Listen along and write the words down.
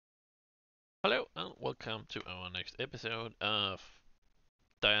welcome to our next episode of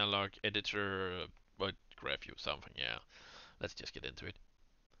Dialogue Editor, what graph you something, yeah. Let's just get into it.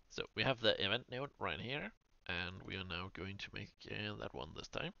 So we have the event node right here, and we are now going to make that one this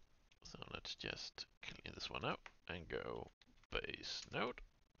time. So let's just clean this one out and go base node.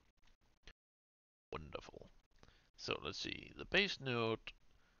 Wonderful. So let's see, the base node,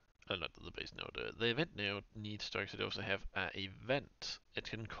 not the base node, the event node needs to actually also have an event it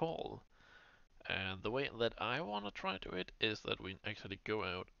can call. And the way that I want to try to do it is that we actually go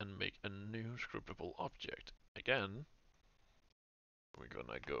out and make a new scriptable object. Again, we're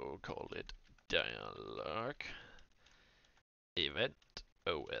gonna go call it dialog event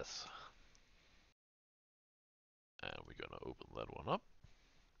OS. And we're gonna open that one up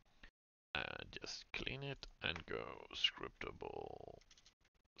and just clean it and go scriptable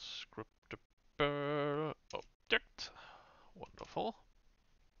object. Wonderful.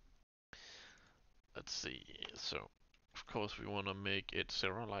 Let's see. So, of course, we want to make it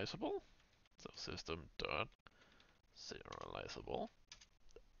serializable. So system.serializable.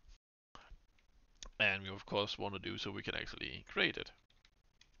 And we of course want to do so we can actually create it.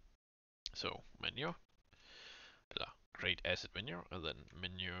 So menu, create asset menu, and then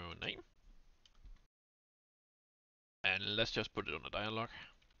menu name. And let's just put it on a dialog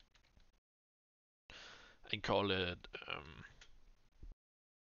and call it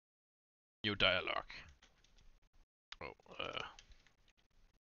new dialog. Oh,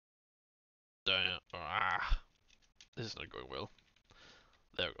 this is not going well.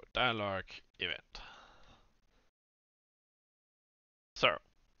 There we go, dialog event. So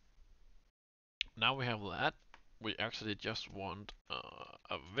now we have that. We actually just want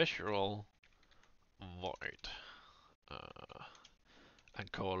a visual void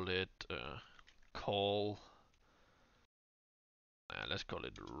and call it call. Let's call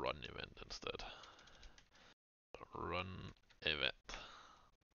it run event instead. Run event.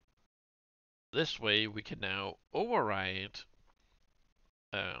 This way we can now override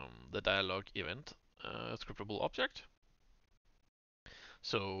the dialog event scriptable object.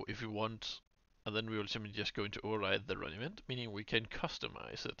 So if we want, and then we will simply just going to override the run event, meaning we can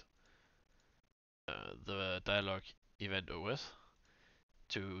customize it, the dialog event OS,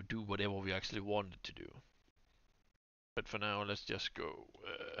 to do whatever we actually want it to do. But for now, let's just go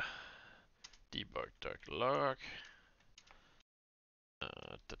debug.log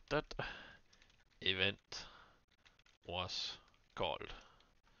event was called.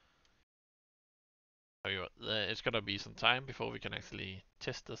 It's gonna be some time before we can actually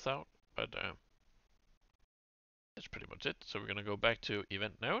test this out, but that's pretty much it. So we're gonna go back to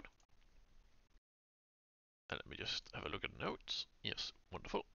event node. And let me just have a look at nodes. Yes,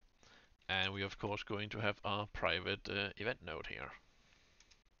 wonderful. And we of course going to have our private event node here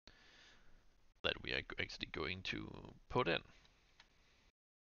that we are actually going to put in.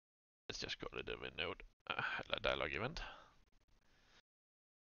 Let's just call it event node dialog event.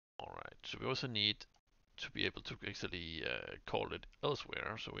 Alright, so we also need to be able to actually call it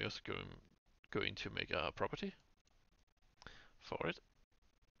elsewhere. So we're also going to make a property for it.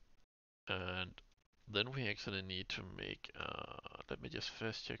 And then we actually need to make, let me just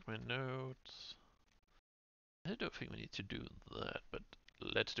first check my notes. I don't think we need to do that, but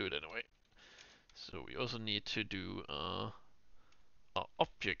let's do it anyway. So we also need to do our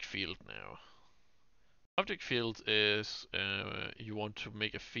object field now. Object field is you want to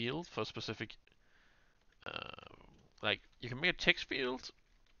make a field for a specific, like you can make a text field,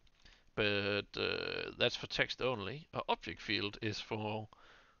 but that's for text only. An object field is for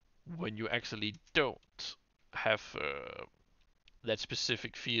when you actually don't have that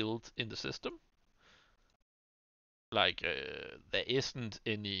specific field in the system. Like there isn't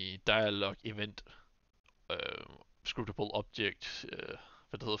any dialog event scriptable object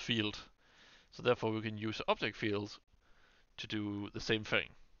with a field. So therefore we can use object fields to do the same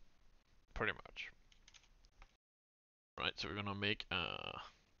thing, pretty much. Right, so we're gonna make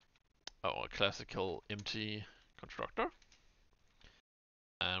our classical empty constructor.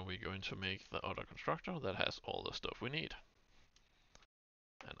 And we're going to make the other constructor that has all the stuff we need.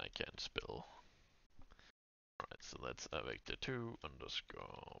 And I can't spell. Alright, so that's vector2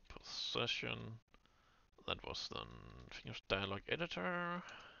 underscore possession. That was then, I think it was dialog editor.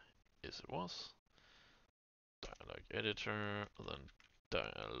 Yes, it was. Dialog editor, then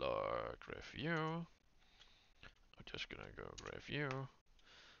dialog review. I'm just gonna go review.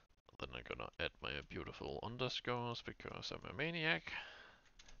 Then I'm gonna add my beautiful underscores because I'm a maniac.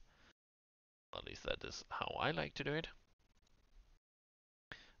 At least that is how I like to do it.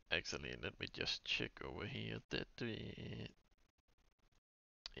 Actually, let me just check over here that we...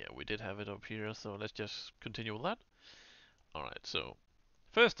 Yeah, we did have it up here, so let's just continue with that. Alright, so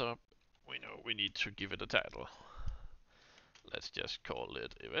first up, we know we need to give it a title. Let's just call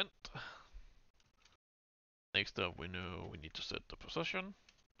it event. Next up, we know we need to set the position.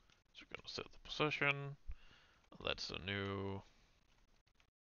 So we're gonna set the position. That's a new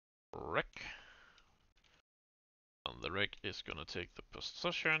rec. And the rec is gonna take the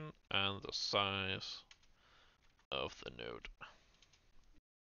position and the size of the node.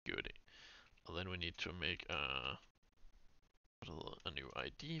 Goody. And then we need to make a new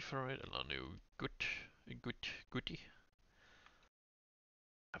ID for it, and a new goody.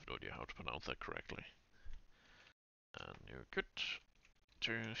 I have no idea how to pronounce that correctly. And new good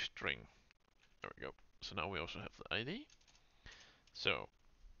to string. There we go. So now we also have the ID. So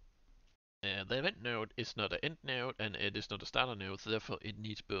the event node is not an end node and it is not a starter node, so therefore it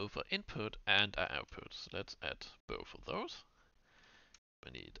needs both an input and an output. So let's add both of those.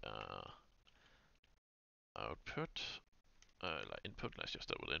 We need output, like input, let's just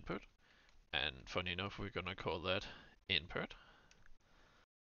start with input. And funny enough, we're gonna call that input.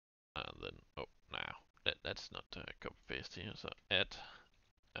 And then, oh, now, let's not copy paste here, so add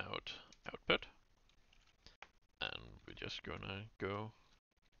output. And we're just gonna go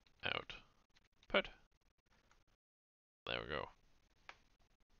output. There we go.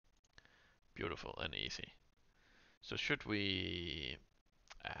 Beautiful and easy. So should we...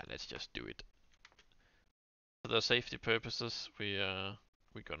 let's just do it. For the safety purposes, we're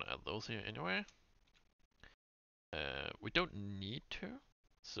gonna add those here anyway. We don't need to.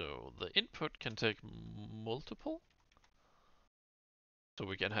 So the input can take multiple. So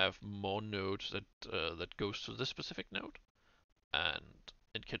we can have more nodes that goes to this specific node. And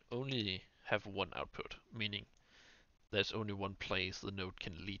it can only have one output, meaning there's only one place the node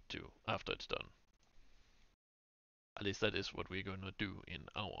can lead to after it's done. At least that is what we're going to do in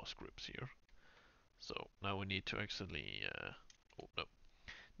our scripts here. So now we need to actually, oh no,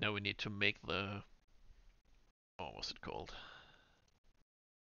 now we need to make the, oh, what's it called?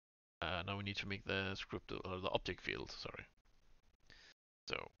 Now we need to make the script, or the object field, sorry.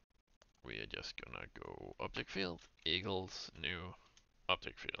 So we are just gonna go object field equals new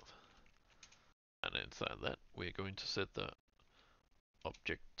object field. And inside that, we're going to set the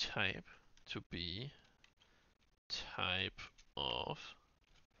object type to be type of,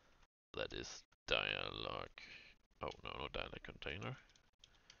 that is dialog, oh no, no dialog container,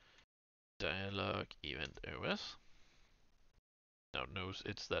 dialog event OS. Now knows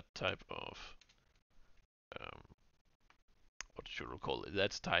it's that type of, what should we call it?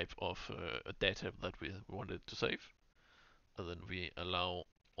 That's type of a data that we wanted to save. And then we allow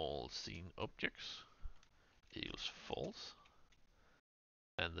all scene objects equals false.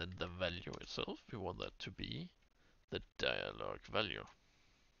 And then the value itself, we want that to be the dialog value.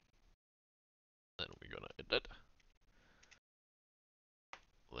 Then we're gonna edit.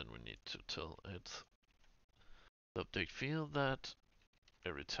 Then we need to tell it the update field that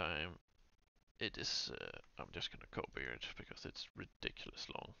every time it is, I'm just gonna copy it because it's ridiculous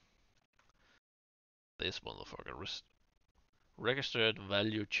long. This motherfucker, registered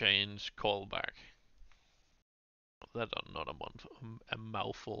value change callback. That's not a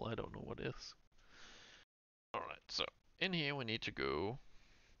mouthful, I don't know what is. Alright, so in here we need to go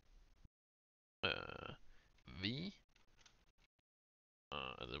v,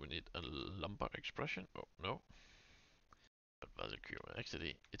 and then we need a lumbar expression. Oh no, but value q.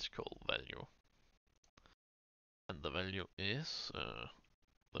 Actually, it's called value, and the value is.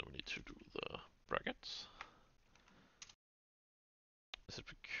 Then we need to do the brackets. Is it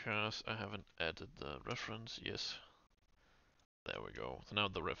because I haven't added the reference? Yes. There we go. So now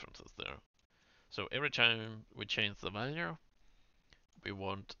the reference is there. So every time we change the value, we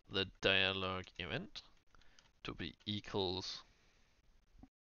want the dialog event to be equals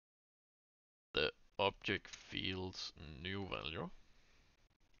the object field's new value.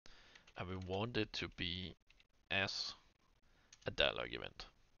 And we want it to be as a dialog event.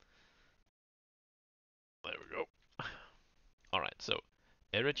 There we go. Alright, so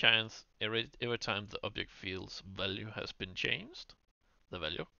every time the object field's value has been changed, the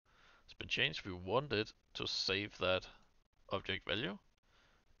value has been changed, we want it to save that object value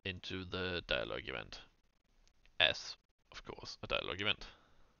into the dialog event as, of course, a dialog event.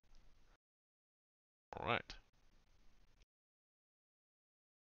 Alright.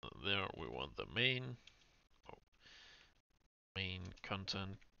 There we want the main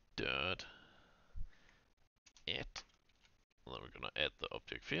content dot add. Then we're gonna add the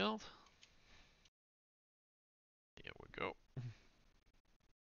object field. Here we go.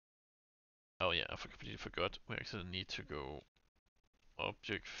 Oh yeah, I completely forgot. We actually need to go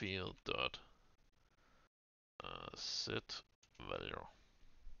object field dot set value,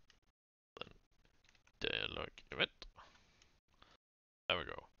 then dialog event. There we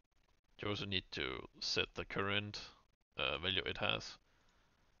go. You also need to set the current value it has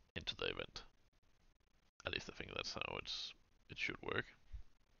into the event. At least I think that's how it should work.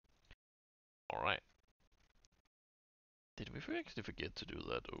 Alright. Did we actually forget to do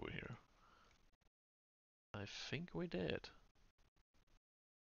that over here? I think we did.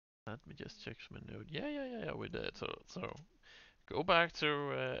 Let me just check my note. Yeah, we did. So go back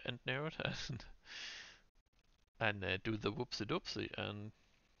to EndNote and do the whoopsie doopsie and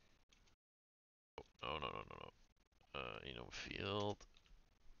no, field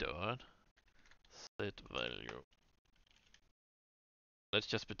dot set value. Let's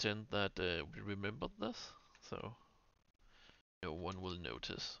just pretend that we remembered this, so no one will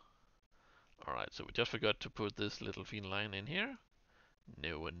notice. Alright, so we just forgot to put this little thin line in here.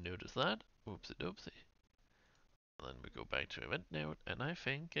 No one noticed that. Whoopsie doopsie. And then we go back to event node, and I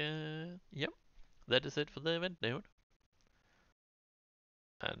think, yep, that is it for the event node.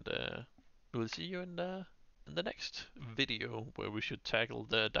 And we'll see you in the next video where we should tackle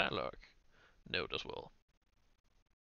the dialog node as well.